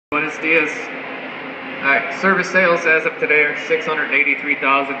Buenos dias. Alright, service sales as of today are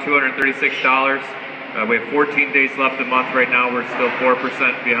 $683,236. We have 14 days left of the month right now. We're still 4%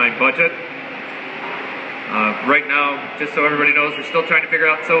 behind budget. Right now, just so everybody knows, we're still trying to figure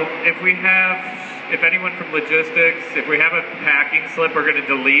out, so if anyone from logistics, if we have a packing slip we're going to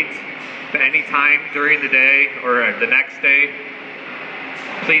delete any time during the day or the next day,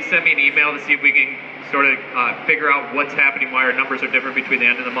 please send me an email to see if we can sort of figure out what's happening, why our numbers are different between the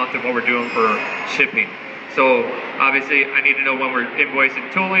end of the month and what we're doing for shipping. So obviously I need to know when we're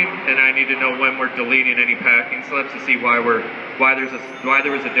invoicing tooling, and I need to know when we're deleting any packing slips to see why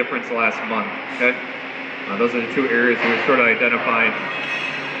there was a difference last month. Okay, those are the two areas we're sort of identifying.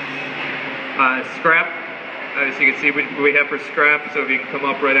 Scrap, as you can see, we have for scrap, so if you can come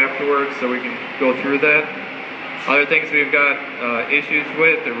up right afterwards so we can go through that. Other things we've got issues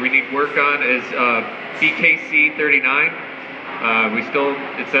with or we need work on is BKC 39.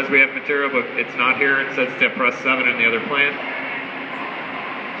 It says we have material, but it's not here. It says it's at press 7 in the other plant.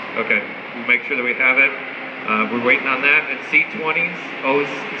 Okay, we'll make sure that we have it. We're waiting on that. And C20s,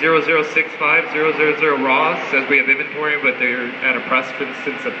 0065000 raws, says we have inventory, but they're at a press since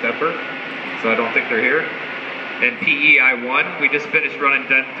September, so I don't think they're here. And PEI1, we just finished running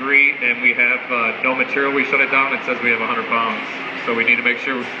Den 3, and we have no material. We shut it down. It says we have 100 pounds. So we need to make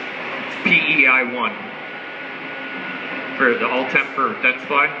sure PEI1 for the all-temp for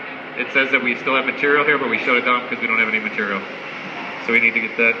Densify. It says that we still have material here, but we shut it down because we don't have any material. So we need to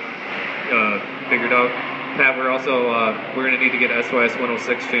get that figured out. Pat, we're going to need to get SYS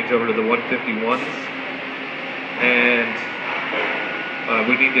 106 changed over to the 151s. And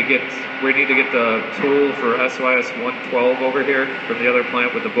we need to get the tool for SYS 112 over here from the other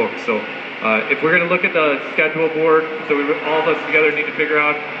plant with the book. So if we're going to look at the schedule board, so all of us together need to figure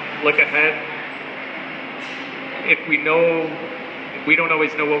out, look ahead. If we don't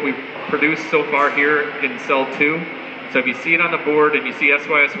always know what we've produced so far here in cell 2. So if you see it on the board and you see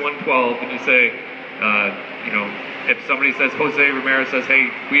SYS 112 and you say, if somebody says, Jose Ramirez says, hey,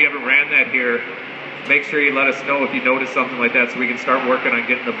 we haven't ran that here, make sure you let us know if you notice something like that so we can start working on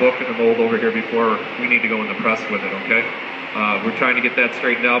getting the book and the mold over here before we need to go in the press with it, okay? We're trying to get that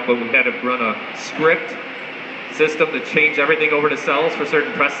straightened out, but we had to run a script system to change everything over to cells for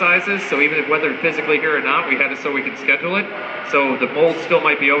certain press sizes, so even if whether physically here or not, we had it so we can schedule it. So the mold still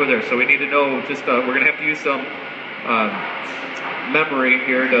might be over there, so we need to know we're going to have to use some memory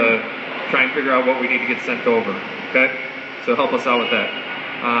here to try and figure out what we need to get sent over, okay? So help us out with that.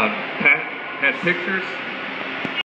 Pat had pictures.